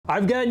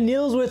I've got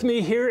Nils with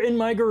me here in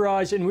my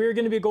garage, and we're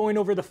going to be going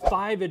over the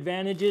 5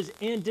 advantages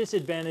and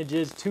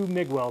disadvantages to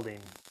MIG welding.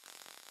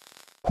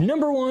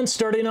 Number 1,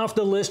 starting off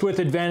the list with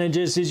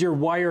advantages, is your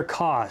wire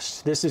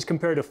cost. This is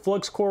compared to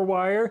flux core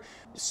wire.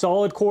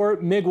 Solid core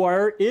MIG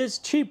wire is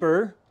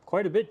cheaper,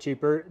 quite a bit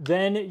cheaper,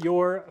 than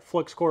your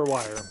flux core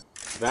wire.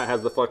 That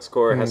has the flux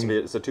core. It has to be,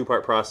 it's a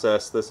 2-part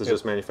process. This is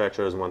just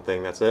manufactured as one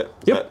thing. That's it?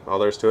 Is that all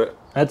there is to it?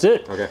 That's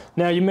it. Okay.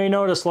 Now you may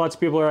notice lots of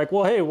people are like,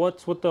 well, hey,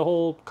 what's with the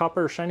whole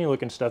copper shiny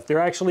looking stuff? There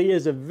actually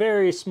is a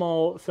very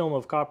small film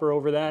of copper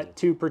over that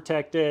to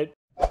protect it.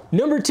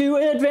 Number 2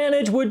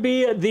 advantage would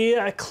be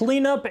the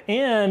cleanup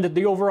and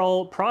the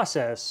overall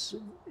process.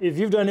 If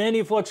you've done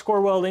any flux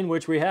core welding,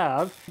 which we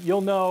have,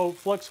 you'll know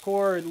flux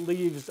core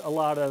leaves a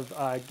lot of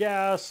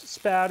gas,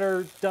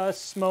 spatter,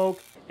 dust,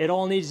 smoke. It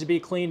all needs to be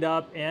cleaned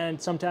up,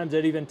 and sometimes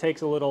it even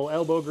takes a little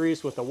elbow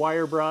grease with a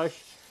wire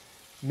brush.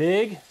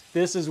 MIG,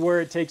 this is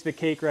where it takes the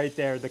cake right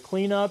there. The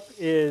cleanup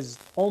is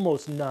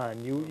almost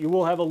none. You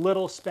will have a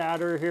little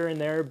spatter here and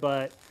there,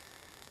 but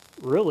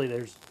really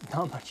there's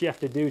not much you have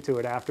to do to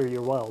it after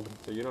you weld.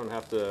 So you don't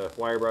have to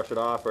wire brush it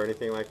off or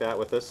anything like that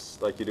with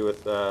this, like you do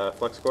with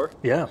flux core?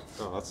 Yeah.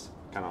 Oh, that's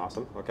kind of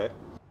awesome. Okay.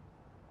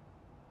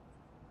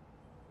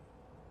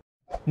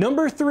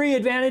 Number 3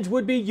 advantage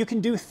would be you can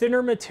do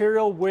thinner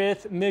material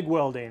with MIG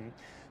welding.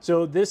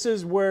 So this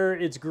is where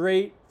it's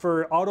great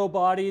for auto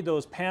body,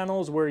 those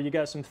panels where you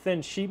got some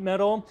thin sheet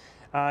metal.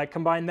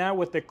 Combine that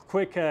with the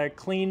quick,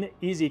 clean,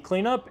 easy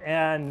cleanup,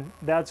 and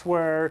that's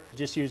where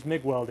just use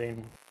MIG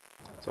welding.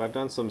 So I've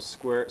done some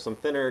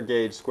thinner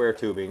gauge square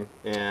tubing,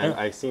 and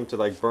I seem to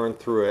like burn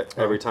through it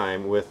every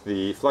time with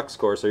the flux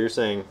core. So you're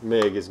saying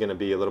MIG is going to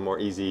be a little more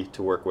easy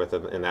to work with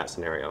in that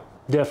scenario?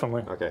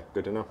 Definitely. Okay,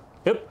 good to know.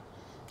 Yep.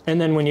 And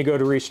then when you go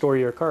to restore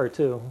your car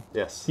too,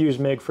 yes, use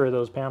MIG for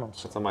those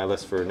panels. That's on my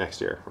list for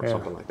next year or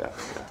something like that.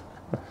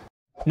 Yeah.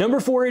 Number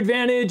 4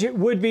 advantage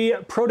would be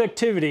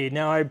productivity.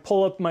 Now I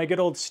pull up my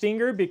good old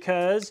Stinger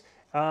because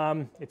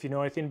if you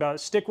know anything about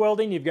stick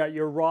welding, you've got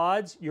your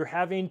rods, you're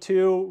having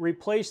to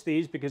replace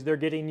these because they're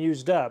getting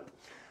used up.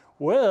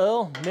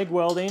 Well, MIG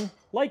welding,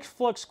 like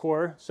flux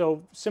core,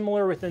 so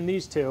similar within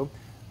these two,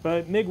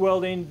 but MIG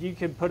welding, you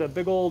can put a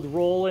big old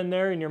roll in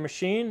there in your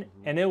machine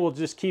and it will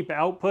just keep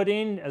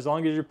outputting as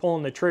long as you're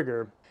pulling the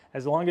trigger.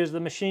 As long as the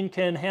machine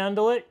can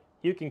handle it,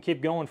 you can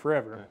keep going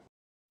forever.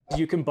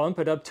 You can bump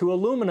it up to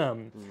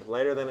aluminum.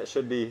 Lighter than it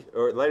should be,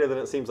 or lighter than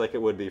it seems like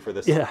it would be for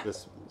this,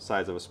 this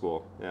size of a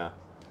spool. Yeah.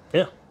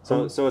 Yeah.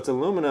 So it's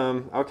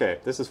aluminum. Okay,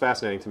 this is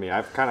fascinating to me.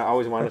 I've kind of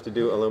always wanted to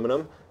do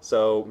aluminum.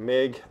 So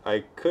MIG,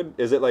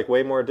 is it like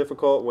way more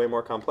difficult, way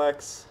more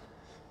complex?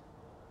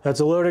 That's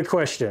a loaded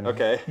question.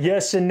 Okay.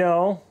 Yes and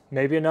no.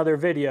 Maybe another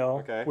video.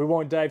 Okay. We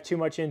won't dive too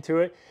much into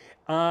it.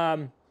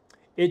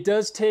 It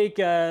does take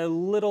a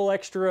little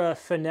extra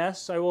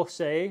finesse, I will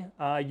say.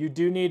 You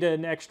do need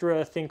an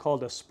extra thing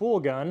called a spool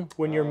gun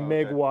when you're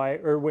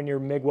when you're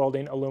MIG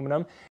welding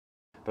aluminum.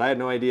 But I had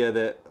no idea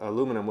that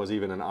aluminum was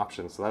even an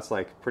option, so that's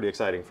like pretty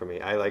exciting for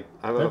me.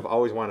 I've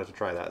always wanted to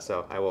try that,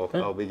 so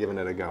I'll be giving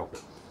it a go.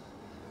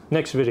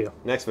 Next video.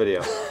 Next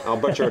video. I'll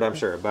butcher it, I'm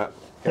sure, but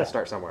gotta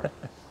start somewhere.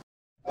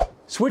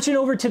 Switching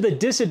over to the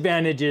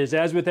disadvantages,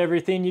 as with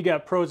everything, you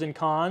got pros and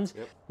cons.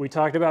 Yep. We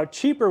talked about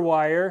cheaper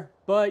wire,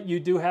 but you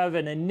do have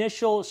an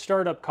initial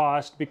startup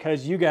cost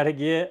because you got to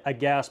get a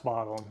gas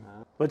bottle.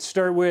 Let's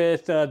start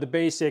with the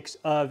basics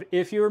of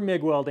if you're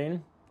MIG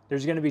welding,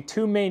 there's going to be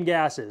 2 main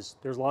gases.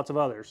 There's lots of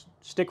others.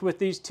 Stick with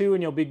these 2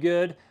 and you'll be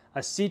good. A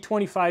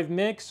C25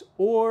 mix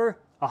or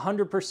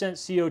 100%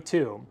 CO2.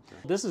 Okay.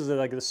 This is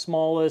like the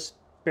smallest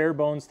bare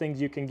bones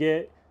things you can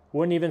get.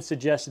 Wouldn't even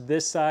suggest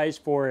this size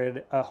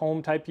for a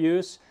home type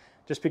use,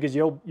 just because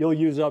you'll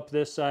use up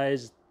this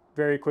size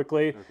very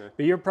quickly. Okay.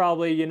 But you're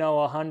probably, you know,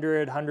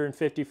 100,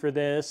 150 for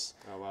this.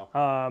 Oh,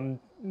 wow.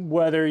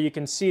 Whether you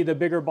can see the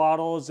bigger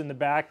bottles in the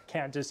back,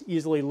 can't just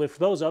easily lift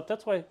those up.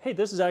 That's why, hey,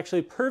 this is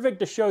actually perfect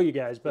to show you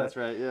guys. But that's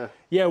right, yeah.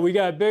 Yeah, we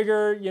got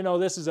bigger, you know,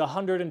 this is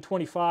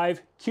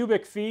 125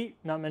 cubic feet.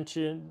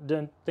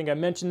 Didn't think I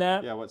mentioned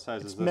that. Yeah, what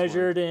size is this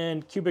measured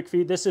in cubic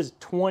feet. This is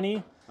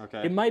 20.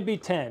 Okay. It might be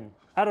 10.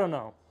 I don't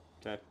know.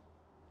 Okay.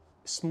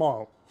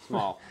 Small.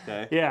 Small,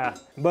 okay. Yeah,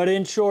 but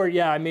in short,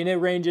 yeah, I mean, it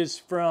ranges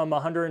from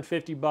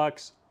 150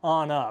 bucks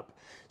on up.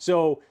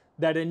 So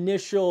that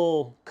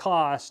initial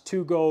cost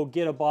to go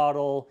get a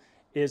bottle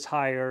is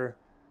higher,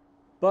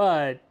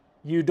 but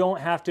you don't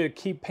have to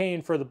keep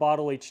paying for the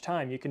bottle each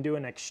time. You can do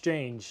an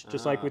exchange,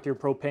 just like with your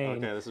propane.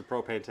 Okay, this is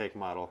propane take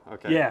model.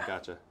 Okay, yeah.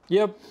 Gotcha.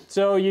 Yep,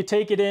 so you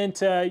take it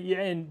into,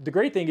 and the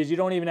great thing is you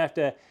don't even have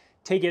to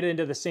take it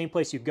into the same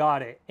place you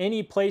got it.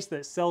 Any place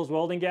that sells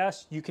welding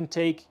gas, you can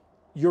take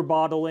your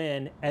bottle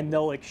in and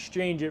they'll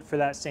exchange it for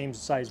that same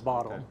size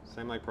bottle. Okay.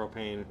 Same like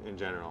propane in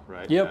general,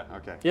 right? Yep. Yeah.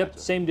 Okay. Yep, gotcha.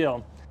 Same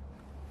deal.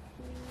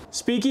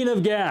 Speaking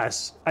of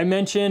gas, I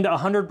mentioned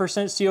 100%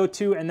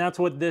 CO2, and that's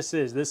what this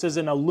is. This is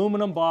an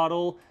aluminum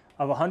bottle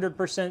of 100%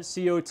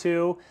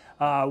 CO2.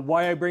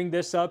 Why I bring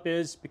this up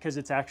is because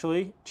it's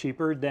actually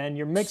cheaper than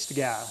your mixed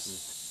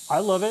gas. I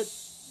love it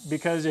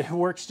because it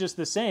works just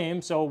the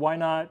same, so why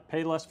not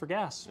pay less for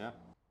gas? Yeah.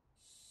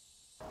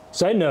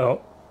 Side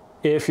note,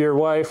 if your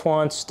wife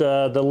wants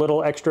the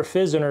little extra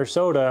fizz in her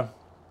soda,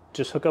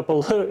 just hook up a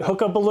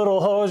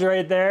little hose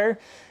right there,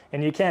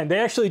 and you can. They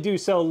actually do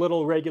sell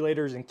little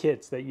regulators and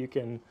kits that you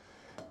can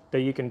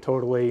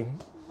totally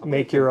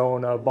make your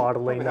own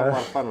bottling. Have a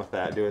lot of fun with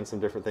that, doing some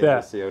different things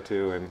with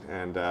CO2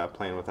 and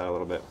playing with that a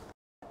little bit.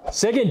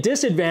 Second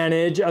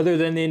disadvantage, other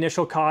than the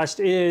initial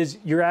cost, is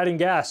you're adding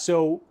gas.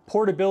 So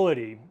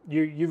portability,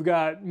 you've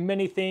got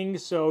many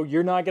things, so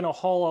you're not going to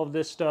haul all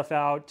this stuff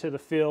out to the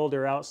field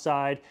or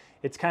outside.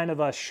 It's kind of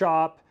a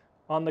shop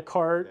on the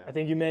cart. Yeah. I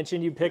think you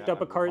mentioned you picked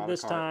up a cart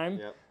this time.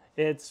 Yep.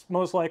 It's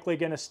most likely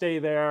going to stay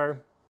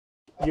there.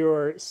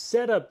 Your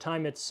setup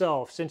time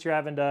itself, since you're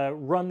having to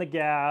run the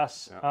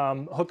gas,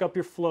 hook up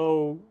your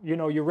flow,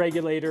 your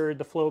regulator,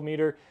 the flow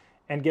meter,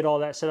 and get all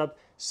that set up.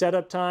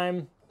 Setup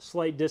time,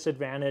 slight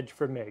disadvantage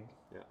for MIG.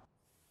 Yeah.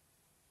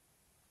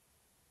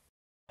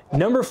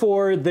 Number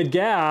 4, the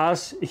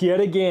gas. Yet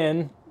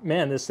again,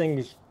 man, this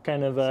thing's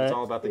kind of it's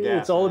all about the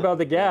gas. It's all about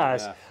the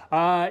gas.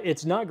 Yeah.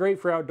 It's not great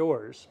for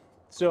outdoors.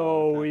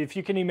 So if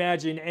you can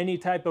imagine any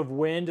type of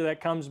wind that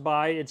comes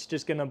by, it's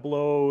just going to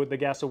blow the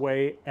gas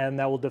away, and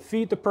that will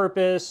defeat the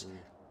purpose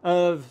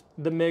of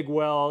the MIG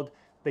weld.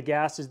 The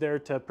gas is there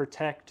to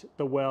protect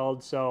the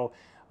weld, so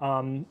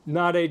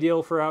not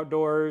ideal for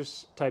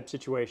outdoors type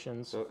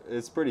situations. So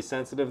it's pretty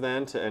sensitive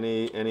then to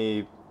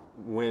any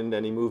wind,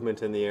 any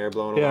movement in the air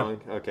blowing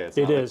along? Okay, it's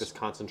not like this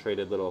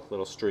concentrated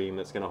little stream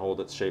that's going to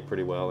hold its shape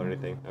pretty well or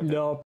anything? Okay.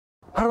 No.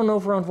 I don't know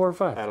if we're on 4 or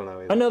 5. I don't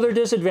know either. Another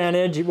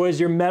disadvantage was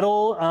your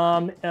metal.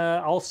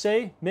 I'll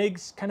say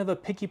MIG's kind of a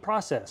picky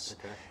process.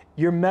 Okay.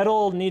 Your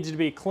metal needs to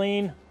be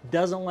clean,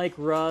 doesn't like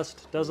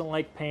rust, doesn't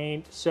like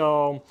paint.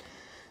 So,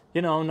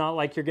 not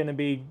like you're going to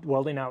be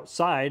welding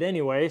outside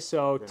anyway.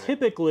 So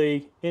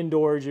typically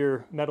indoors,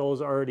 your metal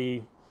is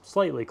already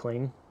slightly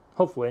clean,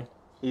 hopefully.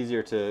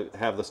 Easier to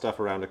have the stuff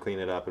around to clean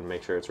it up and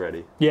make sure it's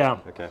ready. Yeah.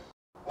 Okay.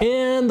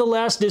 And the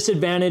last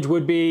disadvantage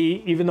would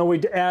be, even though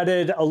we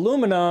added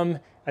aluminum,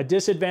 a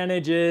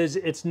disadvantage is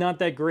it's not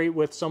that great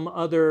with some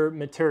other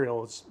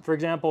materials. For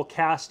example,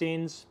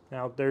 castings.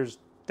 Now there's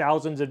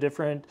thousands of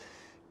different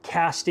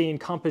casting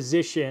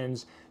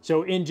compositions.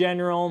 So in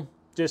general,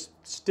 just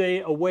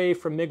stay away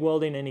from MIG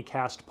welding any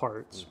cast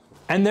parts.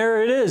 And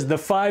there it is, the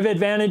 5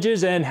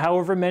 advantages and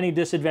however many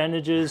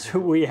disadvantages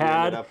we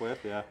had. Ended up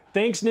with, yeah.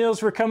 Thanks, Nils,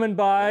 for coming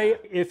by.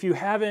 If you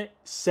haven't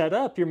set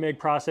up your MIG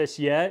process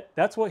yet,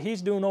 that's what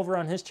he's doing over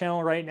on his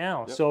channel right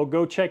now. So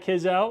go check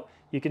his out.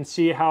 You can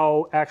see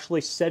how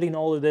actually setting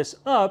all of this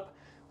up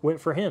went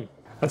for him.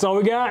 That's all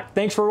we got.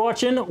 Thanks for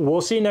watching.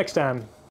 We'll see you next time.